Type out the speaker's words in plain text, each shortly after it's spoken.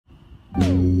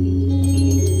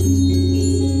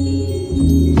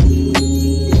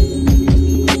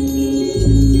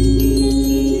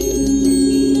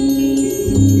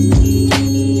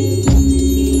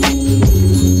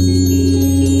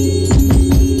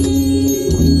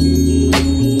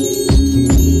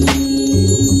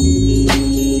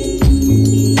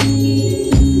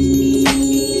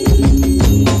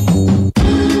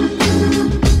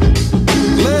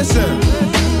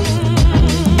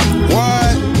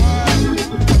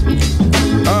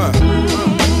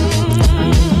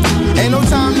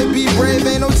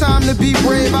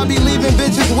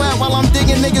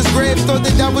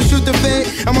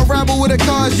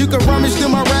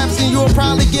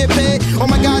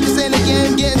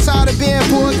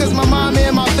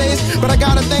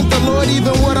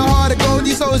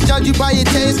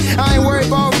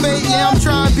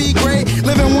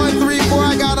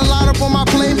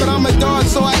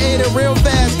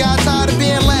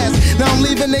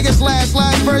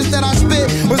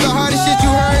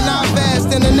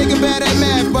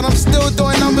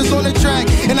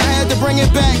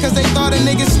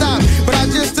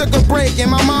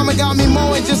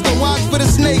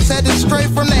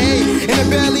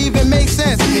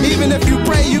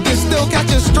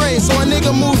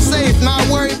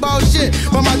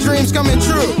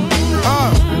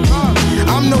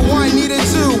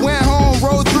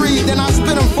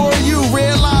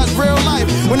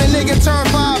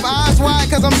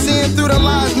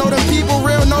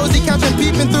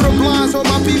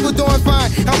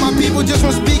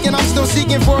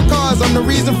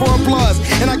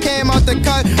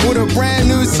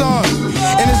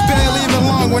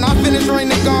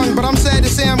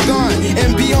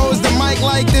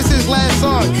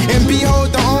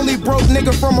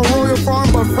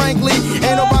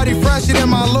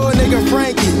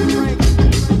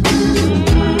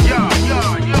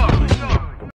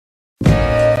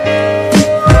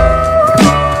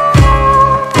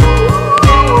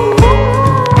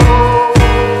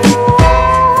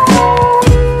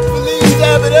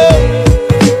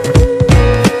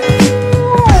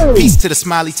To the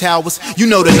smiley towers, you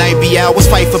know the night be ours.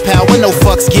 Fight for power, no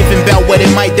fucks given about what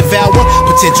it might devour.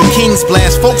 Potential kings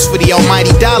blast folks for the almighty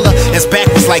dollar. That's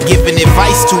backwards like giving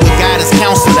advice to a guidance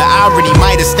counselor. The irony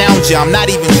might astound you. I'm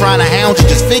not even trying to hound you,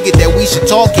 just figured that we should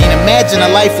talk. Can't imagine a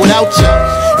life without you.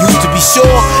 Used to be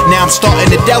sure, now I'm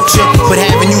starting to doubt you. But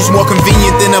having you's more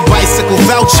convenient than a bicycle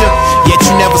voucher. Yet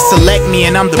you never select me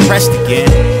and I'm depressed again.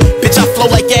 Bitch, I flow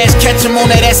like Ash Ketchum on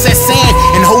that SSN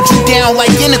and hold you down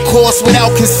like intercourse without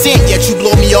consent. Yet you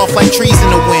blow me off like trees in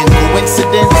the wind.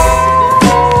 Coincidence?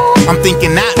 I'm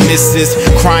thinking not misses.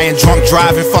 Crying, drunk,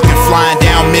 driving, fucking flying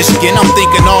down Michigan. I'm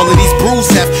thinking all of these brews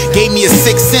have gave me a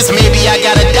sixth sense. Maybe I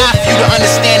gotta die for you to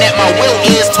understand that my will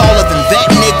is taller than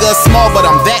that nigga. Small, but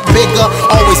I'm that bigger.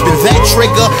 Always been that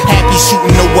trigger. Happy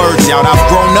shooting the words out. I've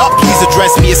grown up, please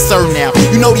address me as sir now.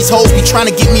 You know these hoes be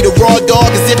trying to get me the raw dog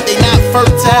as if they not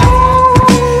fertile.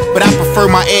 But I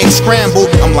prefer my eggs scrambled.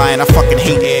 I'm lying, I fucking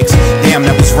hate eggs. Damn,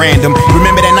 that was random.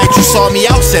 Remember that night you saw me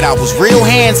out, said I was real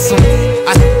handsome.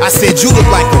 I said you look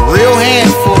like a real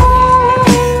handful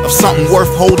of something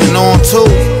worth holding on to.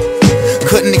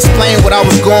 Couldn't explain what I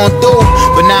was going through,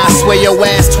 but now I swear your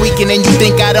ass tweaking and you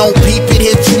think I don't peep it.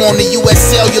 Hit you on the US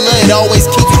Cellular, it always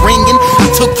keeps ringing. I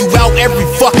took you out every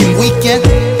fucking weekend,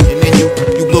 and then you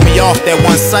blew me off that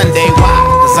one Sunday. Why?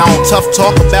 Cause I don't tough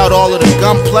talk about all of the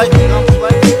gunplay.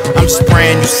 I'm just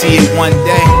praying you see it one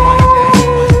day.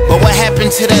 But what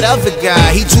happened to that other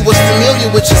guy? He too was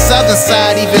familiar with your southern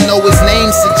side, even though his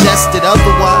name suggested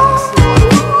otherwise.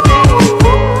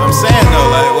 I'm saying though,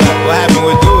 like, what happened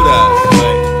with dude? Like,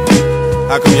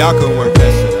 how come y'all couldn't work that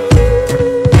shit out?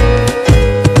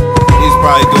 He's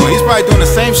probably doing the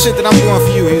same shit that I'm doing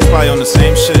for you. He's probably on the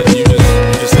same shit, and you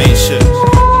just ain't shit.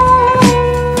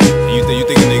 And you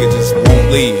think a nigga just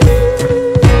won't leave?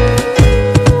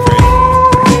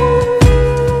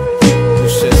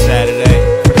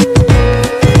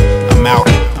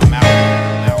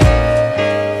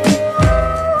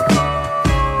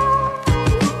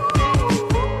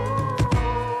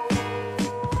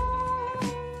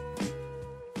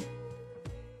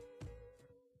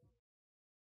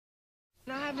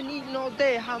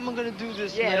 How am I gonna do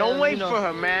this, man? Don't wait for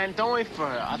her, man. Don't wait for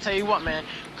her. I'll tell you what, man.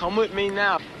 Come with me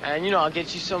now. And, I'll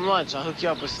get you some lunch. I'll hook you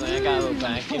up with something. I got a little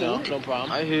bank, no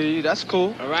problem. I hear you. That's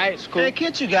cool. All right? It's cool. Hey,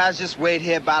 can't you guys just wait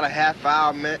here about a half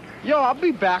hour, man? Yo, I'll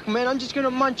be back, man. I'm just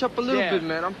gonna munch up a little bit,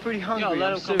 man. I'm pretty hungry. Yo,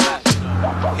 let him come back.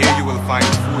 Here you will find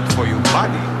food for your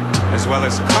body, as well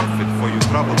as comfort for your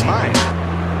troubled mind.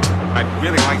 I'd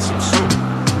really like some soup.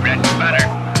 Bread and butter.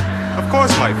 Of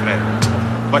course, my friend.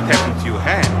 What happened to your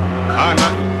hand?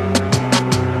 Nothing.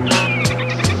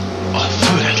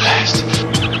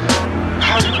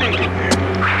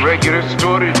 accurate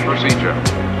storage procedure.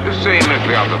 The same as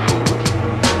the other food.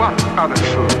 What other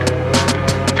food?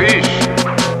 Fish.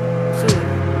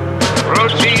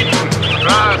 Protein.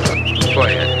 Grass. Go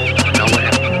ahead. Now what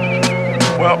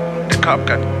happened? Well, the cop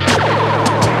got...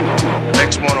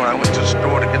 Next morning I went to the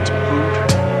store to get some food.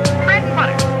 Bread and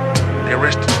butter. They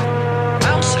arrested me.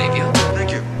 I'll save you.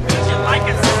 Thank you. Would you like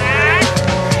a snack?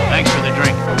 Thanks for the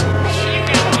drink.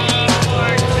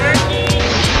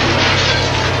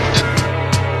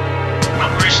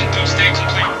 Operation Doomsday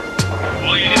complete.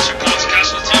 All units are close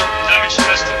casualty, damage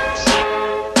estimates.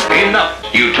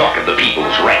 Enough. You talk of the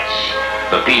people's rights.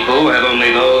 The people have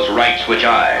only those rights which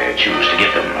I choose to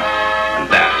give them. And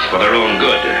that's for their own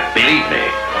good. Believe me.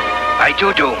 I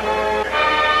do.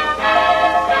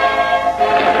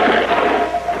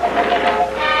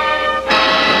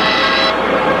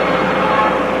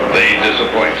 They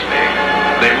disappoint me.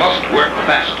 They must work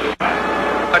faster.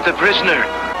 But the prisoner.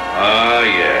 Ah,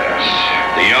 yes.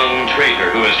 The young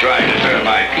traitor who is trying to turn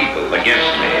my people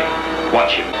against me.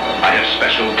 Watch him. I have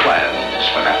special plans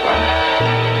for that one.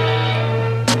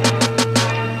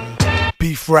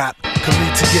 Beef rap could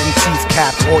lead to getting teeth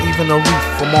capped, or even a reef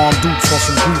from armed dudes on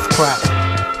some grief crap.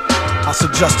 I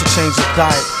suggest a change of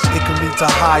diet. It can lead to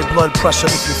high blood pressure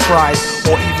if you fry it,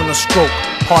 or even a stroke,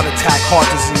 heart attack, heart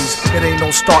disease. It ain't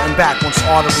no starting back once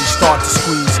arteries start to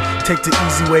squeeze. Take the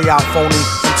easy way out, phony.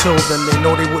 Until then, they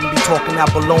know they wouldn't be talking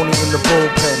that baloney in the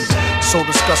bullpen. So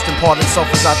disgusting, pardon self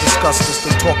as I discuss this.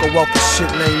 They talk a wealth of shit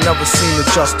and they ain't never seen the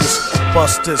justice.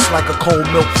 Bust this like a cold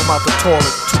milk from out the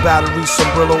toilet. 2 batteries, some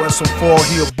Brillo, and some foil,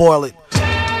 he'll boil it.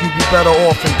 You'd be better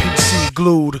off in PC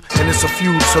glued. And it's a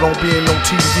feud, so don't be in no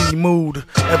TV mood.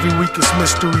 Every week it's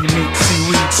mystery meat,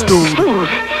 seaweed stewed. Food.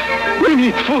 We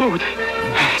need food.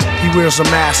 He wears a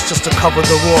mask just to cover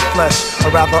the raw flesh. A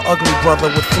rather ugly brother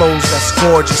with flows that's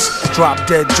gorgeous. Drop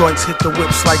dead joints hit the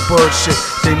whips like bird shit.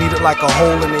 They need it like a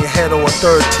hole in their head or a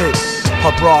third tit.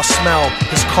 Her bra smell,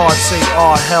 his card say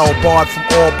 "Ah hell." Barred from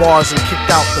all bars and kicked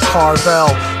out the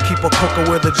Carvel. Keep a cooker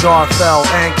where the jar fell,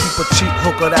 and keep a cheap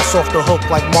hooker that's off the hook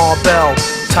like Marbell.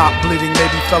 Top bleeding,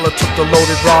 maybe fella took the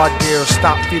loaded rod gear.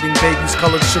 Stop feeding babies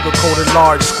colored sugar-coated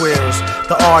large squares.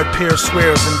 The odd peer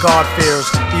swears and God fears.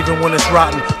 Even when it's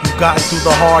rotten, you've gotten through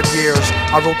the hard years.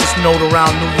 I wrote this note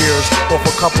around New Year's, off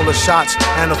a couple of shots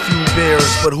and a few beers.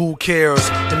 But who cares?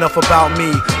 Enough about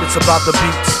me, it's about the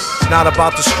beats. Not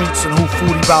about the streets and who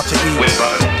food he about to eat.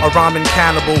 A rhyming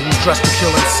cannibal who's dressed to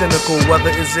kill and cynical.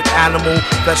 Whether is it animal,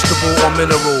 vegetable, or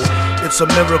mineral. It's a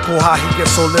miracle how he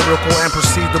gets so lyrical and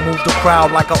proceed to move the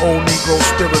crowd like an old Negro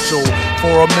spiritual.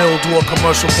 For a meal, do a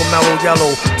commercial for Mellow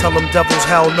Yellow. Tell them devils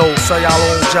hell no, sell y'all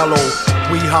own jello.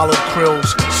 We hollered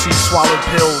krills, she swallowed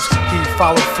pills. He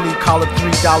followed flea, collared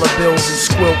 $3 bills and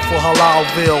squilt for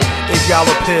Halalville. If y'all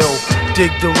a pill,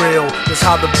 dig the real. It's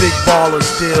how the big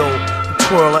ballers deal.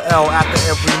 Twirl a L after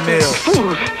every meal.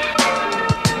 Food.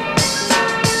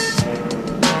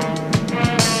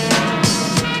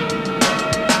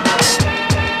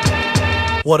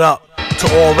 What up? To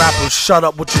all rappers, shut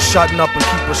up with your shutting up and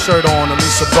keep a shirt on, at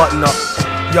least a button up.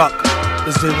 Yuck.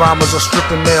 As the rhymers are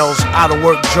stripping males, out of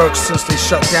work jerks since they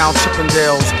shut down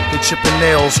Chippendales. They chipping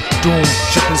nails, doom,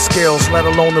 chipping scales, let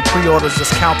alone the pre-orders that's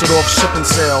counted off shipping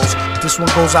sales. This one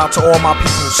goes out to all my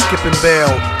people, skipping bail,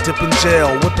 dipping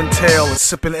jail, whipping tail and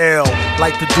sipping ale.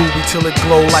 Like the doobie till it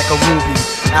glow like a ruby,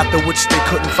 after which they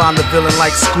couldn't find a villain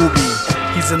like Scooby.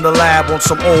 He's in the lab on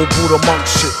some old Buddha monk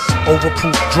shit,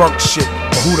 overproof drunk shit,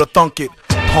 or who'da thunk it?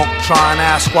 Punk try and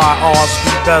ask why ours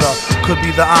be better. Could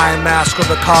be the Iron Mask or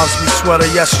the Cosby sweater.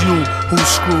 Yes, you, who's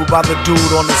screwed by the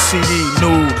dude on the CD,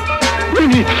 nude. We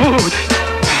need food.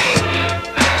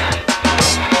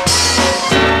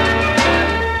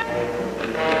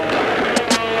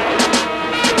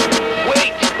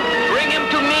 Wait! Bring him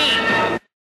to me!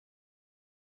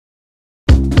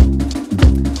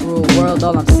 Cruel world,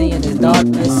 all I'm seeing is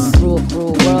darkness. Cruel,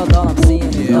 cruel world, all I'm seeing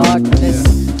is darkness.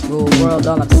 Cruel world,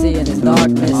 all I'm seeing is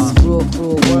darkness. Cruel,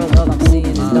 cruel world, all I'm seeing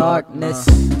is darkness.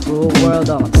 Cruel world,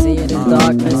 all I'm seeing is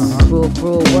darkness. Cruel,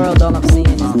 cruel world, all I'm seeing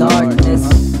is darkness.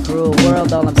 Cruel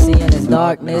world, all I'm seeing is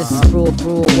darkness. Cruel,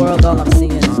 cruel world, all I'm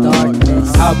seeing is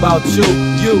darkness. How about you?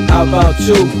 You? How about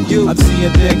you? You? I'm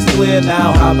seeing things clear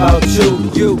now. How about you?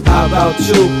 You? How about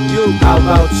you? You? How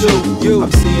about you? You?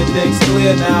 I'm seeing things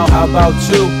clear now. How about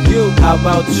you? You? How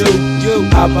about you? You?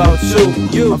 How about you?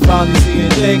 You? I'm finally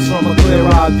seeing things from a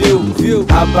clear-eyed view.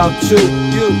 How about you?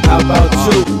 You? How about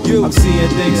you? You? I'm seeing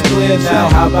things clear now.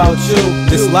 How about you?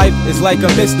 This life is like a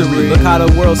mystery. Look how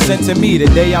the world sent to me.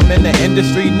 Today I'm in the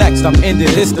industry. Next I'm ending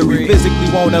history. Physically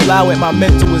won't allow it. My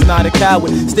mental is not a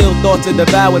coward. Still thoughts of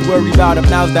devour. devoured. Worry about him,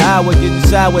 now's the hour. Getting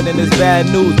showered in this bad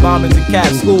news. Bombings and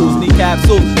cap schools. Need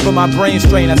capsules for my brain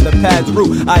strain as the pads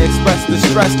root. I express the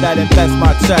stress that infests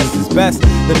my chest. It's best.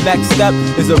 The next step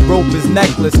is a rope, is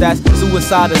necklace. That's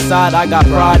suicide aside. I got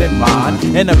pride in mind.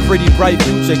 And a pretty bright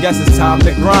future. Guess it's time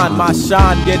to grind. My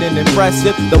shine getting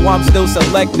impressive. Though I'm still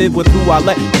selective with who I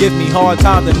let give me hard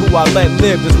times and who I let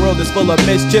live. This world is full of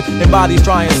mischief and bodies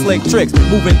trying slick tricks.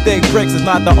 Moving thick bricks is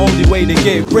not the only way to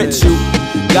get rich. You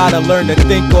gotta learn to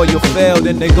think or you'll fail.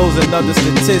 Then there goes another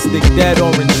statistic, dead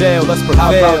or in jail. Let's prevail.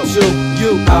 How about you?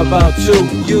 How about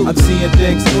you? I'm seeing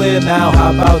things clear now.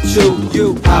 How about you?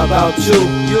 How about you?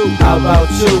 How about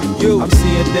you? I'm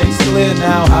seeing things clear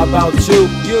now. How about you?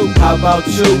 How about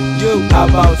you? How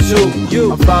about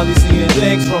you? I'm finally seeing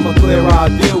things from a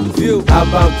clear-eyed view. How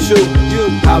about you?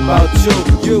 How about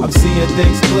you? I'm seeing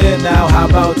things clear now. How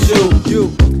about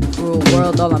you? Cruel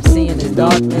world, all I'm seeing is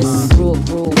darkness. Cruel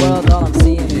world, all I'm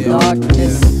seeing is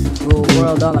darkness. Cruel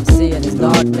world, all I'm seeing is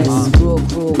darkness. Cruel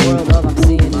world, all I'm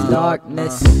seeing is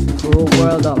darkness. Cruel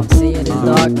world, all I'm seeing is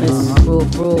darkness. Cruel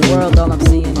world, all I'm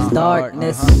seeing is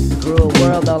darkness. Cruel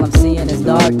world, all I'm seeing is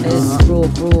darkness. Cruel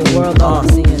world, all I'm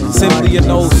seeing is darkness. Simply an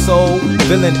old soul,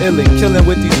 villain illin', killing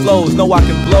with these flows. Know I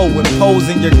can blow,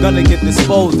 imposing, you're gonna get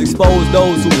disposed. Expose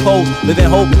those who pose, living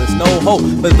hopeless, no hope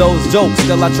for those jokes.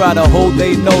 Still I try to hold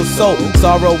they know so.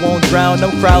 Sorrow won't drown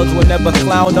them, crowds will never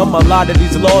clown them. A lot of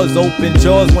these laws open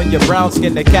jaws when you're brown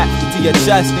skin the cat to your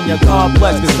chest and your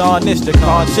complex. Cause honest, your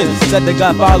conscience said the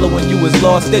God following you is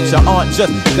lost it. Your aunt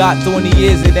just got 20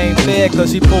 years, it ain't fair.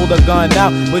 Cause she pulled a gun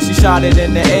out, but she shot it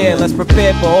in the air. Let's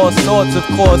prepare for all sorts of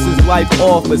courses life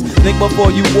offers. Think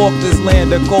before you walk this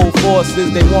land of cold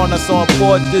forces. They want us on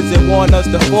porches and want us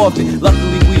to forfeit.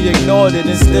 Luckily we ignored it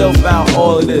and still found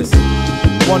all of this.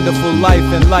 Wonderful life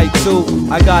and light too.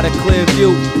 I got a clear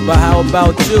view, but how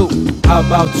about you? How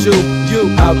about you?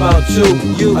 How about you?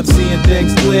 I'm seeing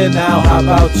things clear now. How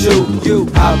about you?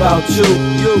 How about you?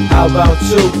 How about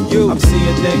you? I'm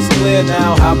seeing things clear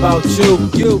now. How about you?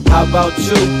 How about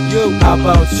you? How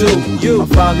about you? I'm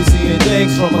finally seeing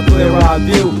things from a clear-eyed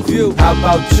view. How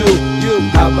about you?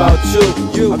 How about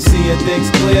you? I'm seeing things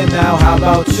clear now. How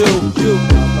about you?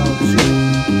 How about you?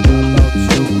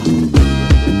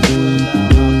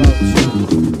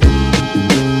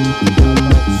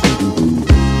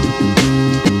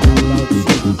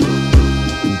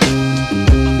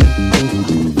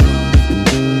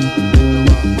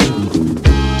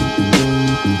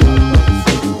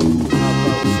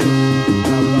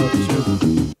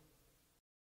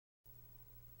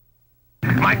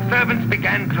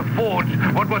 Began to forge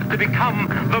what was to become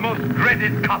the most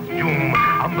dreaded costume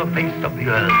on the face of the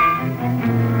earth.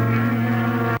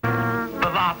 The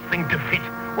last thing to fit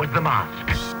was the mask.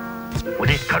 Would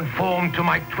it conform to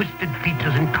my twisted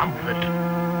features and comfort?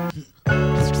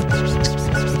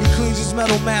 He cleans his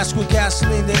metal mask with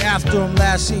gasoline, they after him.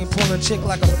 Last seen pulling a chick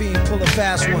like a fiend, pull a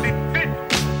fast one.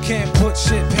 Can't put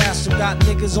shit past him. Got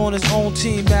niggas on his own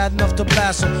team mad enough to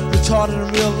blast him. Retarded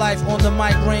in real life on the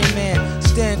mic, Rain Man.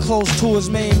 Stand close to his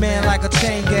main man like a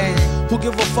chain gang. Who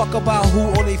give a fuck about who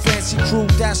or they fancy crew?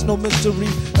 That's no mystery,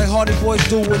 like Hardy Boys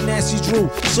do with Nancy Drew.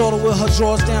 Sorta with her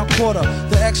drawers down quarter.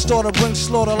 The ex-daughter brings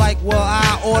slaughter like, well,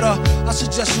 I order. I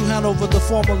suggest you hand over the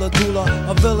formula doula.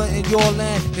 A villain in your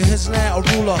land, in his land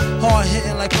a ruler. Hard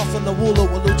hitting like Puffin the Wooler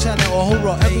with Lieutenant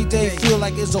Uhura. Every day feel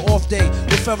like it's an off day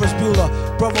with Ferris Bueller.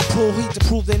 Brother pull heat to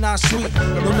prove they not sweet.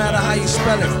 No matter how you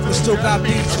spell it, we still got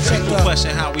beats to check the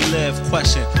question how we live,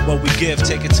 question what we give,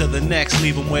 take it to the next,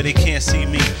 leave them where they can't see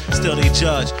me. Still they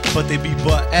judge, but they be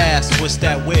butt ass. Twist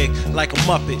that wig like a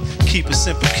Muppet. Keep it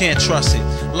simple, can't trust it.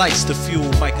 Lights the fuel,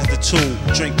 mic is the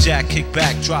tool. Drink Jack, kick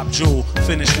back, drop jewel.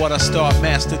 Finish what I start,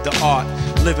 mastered the art.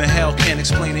 Live in hell, can't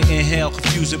explain it, inhale,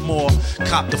 confuse it more.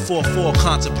 Cop the 4-4,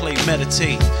 contemplate,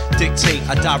 meditate. Dictate,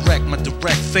 I direct my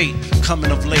direct fate.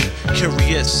 Coming of late,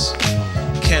 curious.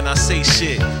 Can I say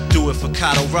shit? Do it for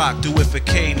Cotto Rock, do it for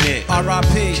K-Nick.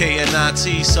 R.I.P.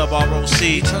 K-N-I-T,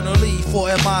 sub-R-O-C. Eternally for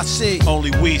M.I.C.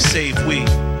 Only we save we.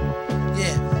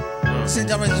 Yeah. Send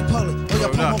direct to public. Oh, y'all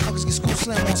poor motherfuckers get school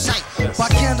slam on sight. By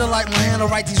candlelight, my hand to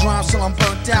write these rhymes till I'm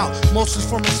burnt out. Mostly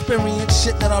from experience,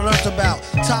 shit that I learned about.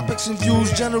 Topics and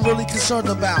views generally concerned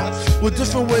about. With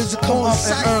different ways to come up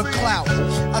and earn clout.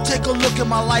 I take a look at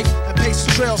my life and pace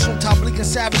the trails. From top bleak and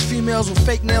savage females with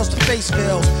fake nails to face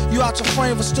veils. You out your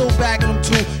frame but still bagging them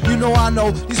too. You know I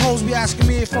know. These hoes be asking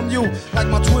me if I'm you. Like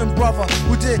my twin brother.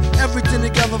 We did everything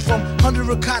together from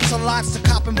 100 cots and lots to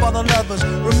copping brother leathers.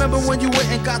 Remember when you went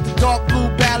and got the dark blue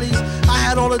ballies? I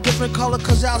had all the different color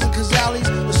Kazals and Kazalis,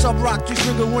 the sub-rock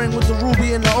 3-finger ring with the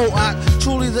ruby and the O-Ock.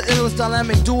 Truly the endless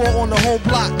dynamic duo on the whole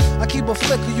block. I keep a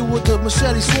flick of you with the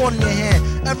machete sword in your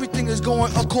hand. Everything is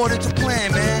going according to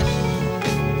plan, man.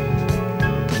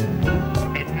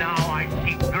 And now I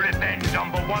seek revenge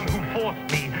on the one who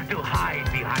forced me to hide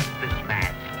behind this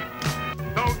mask.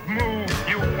 Don't move,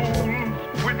 you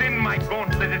fools. Within my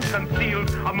gauntlet is concealed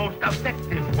a most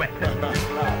effective weapon.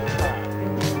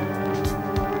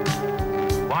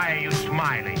 Why are you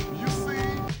smiling? You see?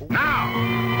 Now!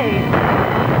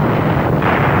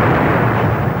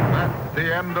 That's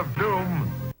the end of doom.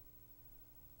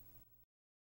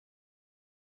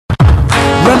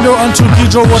 Render unto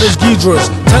Ghidra what is Ghidra's.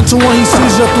 10 to 1 he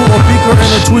sees you through a beaker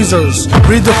and a tweezers.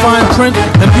 Read the fine print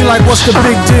and be like, what's the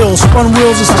big deal? Spun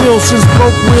wheels of steel since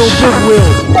broke wheel, big wheel.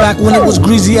 Back when it was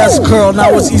greasy as curl,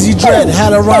 now it's easy dread.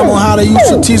 Had a rhyme on how they used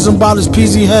to tease him about his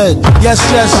peasy head. Yes,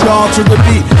 yes, y'all, to the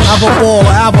beat. Have a ball,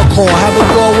 have a call, have it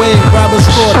your way, grab a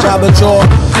straw, jab a jaw.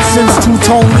 Since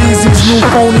two-tone leads, these new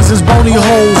phonies is bony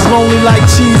holes, lonely like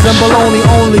cheese and bologna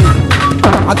only.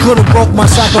 I could've broke my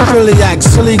sacrophiliac,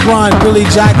 silly grind, Billy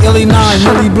Jack, Illy 9,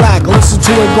 Millie Black, listen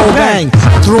to it go bang,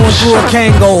 through and through a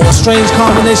Kango, a strange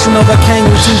combination of a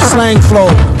Kango teeth slang flow,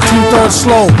 2/3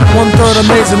 slow, 1/3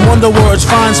 amazing, wonder words,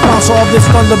 fine sponsor of this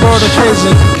Thunderbird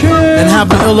occasion, and have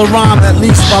an iller rhyme at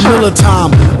least by Miller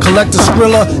time, collect a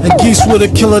Skrilla and geese with a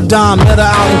killer dime, met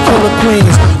her out in Killer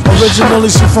Queens, originally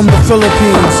she from the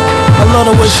Philippines. I love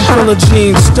the way she fill her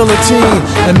jeans, still a teen,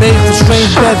 and made for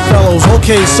strange bedfellows.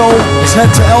 Okay, so it's head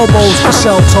to elbows for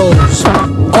shell toes.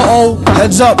 Uh-oh,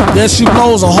 heads up, there she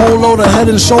blows, a whole load of head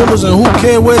and shoulders, and who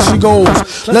care where she goes?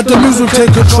 Let the music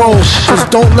take control,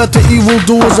 just don't let the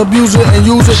evildoers abuse it and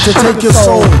use it to take your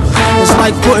soul. It's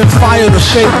like putting fire to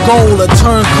fake gold that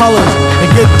turn colors and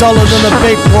get duller than a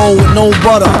baked roll with no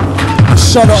butter. The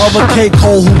shutter of a cake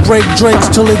hole who break drakes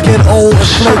till it get old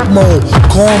and flake mold.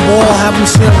 Cornball, haven't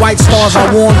seen white stars, I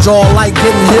warned y'all, like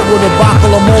getting hit with a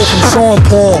bottle of mold from Sean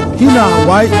Paul. He not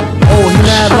white, oh he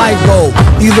mad light go.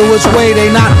 Either which way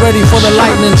they not ready for the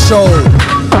lightning show.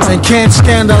 And can't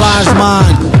scandalize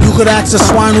mine. You could ask a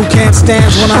swine who can't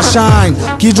stand when I shine.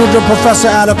 Ghidra the professor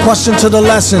add a question to the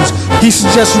lessons. He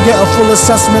suggests you get a full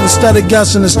assessment instead of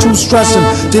guessing. It's too stressing.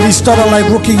 Did he stutter like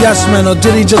rookie yes men, or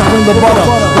did he just bring the butter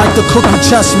like the cookie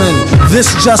chessmen?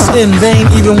 This just in, they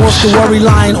ain't even worth the worry.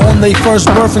 Lying on they first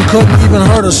birth and couldn't even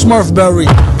hurt a Smurfberry.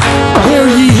 Hear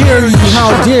ye, how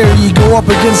dare ye go up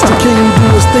against the king who do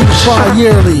his thing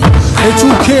tri-yearly. They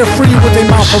too carefree with their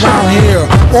mouth around here.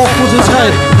 Off with his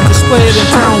head and display it in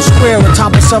town square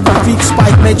atop a 7 feet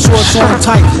spike. Make sure it's on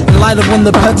tight in light of when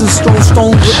the peasants throw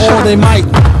stones with all they might.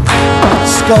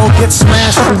 Skull gets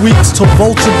smashed for weeks till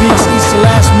vulture beaks eats the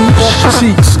last meat off the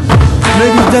cheeks.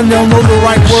 Maybe then they'll know the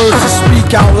right words to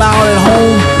speak out loud at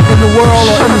home, in the world,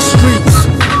 or in the streets.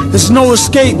 There's no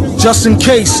escape, just in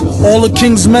case all the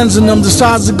king's men's in them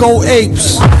decides to go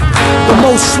apes. The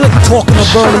most slick talking to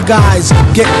burly guys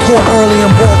get caught early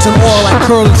and bought in oil like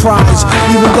curly fries.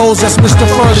 Even those that's Mr.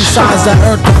 Furley size that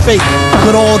earned the fate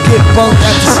could all get burnt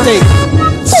at the stake.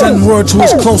 Send word to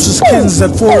his closest kins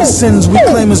that for his sins we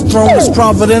claim his throne, his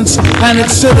providence, and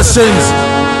its citizens.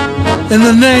 In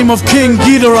the name of King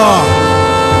Ghidra.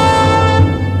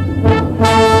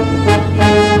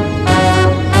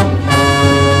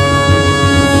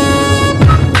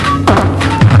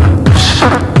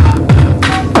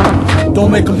 Don't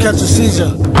make him catch a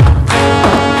seizure.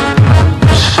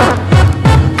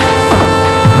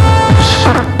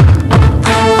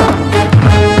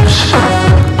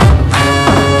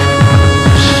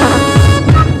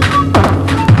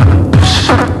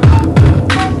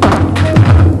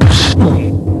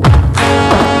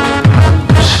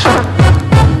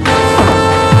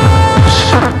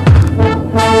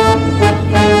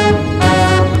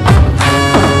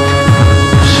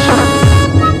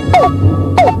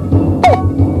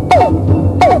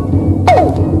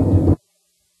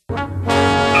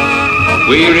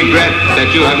 We regret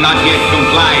that you have not yet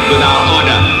complied with our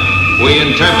order. We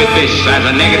interpret this as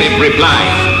a negative reply.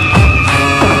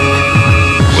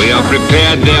 We are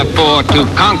prepared, therefore, to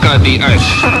conquer the Earth.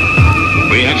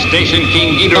 We have stationed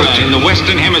King Ghidra in the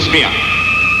Western Hemisphere.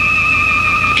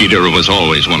 Ghidra was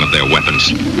always one of their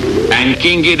weapons. And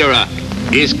King Ghidra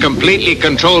is completely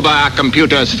controlled by our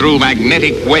computers through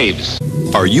magnetic waves.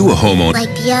 Are you a homo?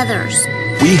 Like the others.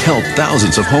 We help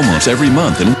thousands of homos every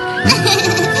month and...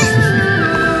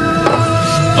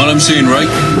 All I'm seeing, right,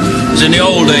 is in the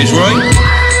old days, right?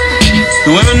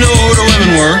 The women know who the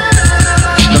women were.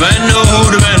 The men know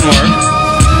who the men were.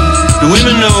 The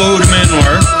women know who the men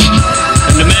were.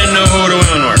 And the men know who the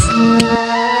women were.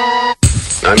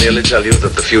 I merely tell you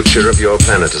that the future of your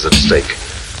planet is at stake.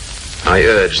 I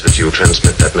urge that you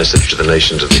transmit that message to the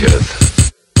nations of the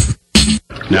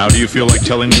Earth. Now do you feel like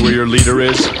telling me where your leader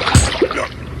is?